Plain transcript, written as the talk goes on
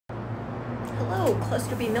Hello,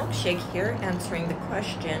 Cluster B Milkshake here, answering the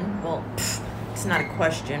question. Well, it's not a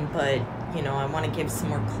question, but, you know, I want to give some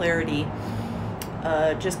more clarity.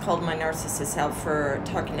 Just called my narcissist out for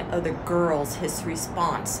talking to other girls. His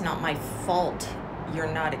response, not my fault.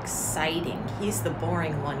 You're not exciting. He's the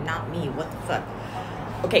boring one, not me. What the fuck?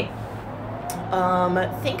 Okay.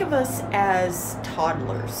 Think of us as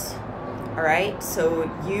toddlers. All right, so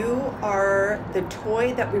you are the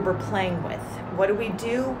toy that we were playing with. What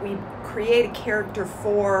do? We create a character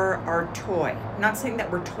for our toy. I'm not saying that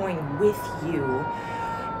we're toying with you.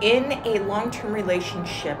 In a long-term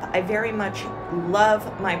relationship, I very much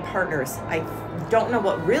love my partners. I don't know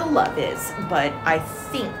what real love is, but I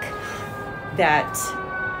think that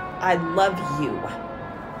I love you.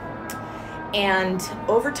 And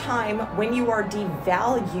over time, when you are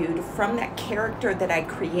devalued from that character that I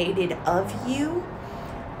created of you,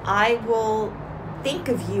 I will think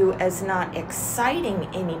of you as not exciting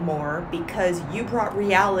anymore because you brought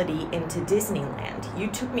reality into Disneyland. You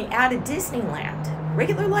took me out of Disneyland.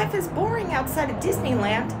 Regular life is boring outside of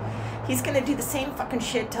Disneyland. He's gonna do the same fucking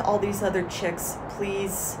shit to all these other chicks.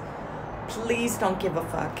 Please don't give a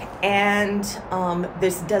fuck. And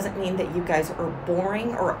this doesn't mean that you guys are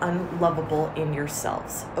boring or unlovable in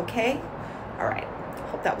yourselves, okay? All right,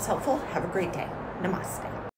 hope that was helpful. Have a great day. Namaste.